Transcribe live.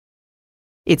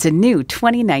It's a new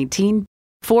 2019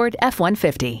 Ford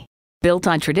F-150. Built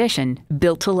on tradition,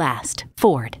 built to last.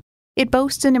 Ford. It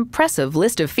boasts an impressive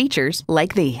list of features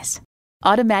like these: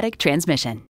 automatic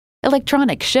transmission,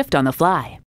 electronic shift on the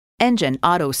fly, engine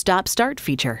auto stop-start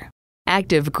feature,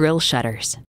 active grille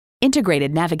shutters,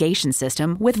 integrated navigation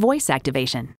system with voice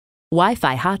activation,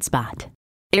 Wi-Fi hotspot,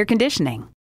 air conditioning,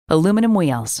 aluminum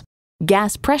wheels,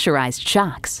 gas pressurized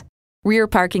shocks, rear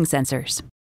parking sensors,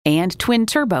 and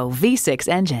twin-turbo V6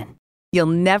 engine. You'll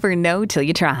never know till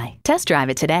you try. Test drive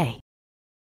it today.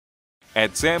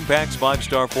 At Sam Pack's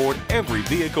 5-Star Ford, every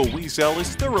vehicle we sell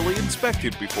is thoroughly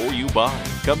inspected before you buy.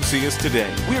 Come see us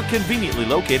today. We're conveniently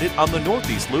located on the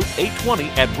Northeast Loop 820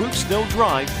 at Root Snow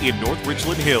Drive in North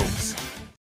Richland Hills.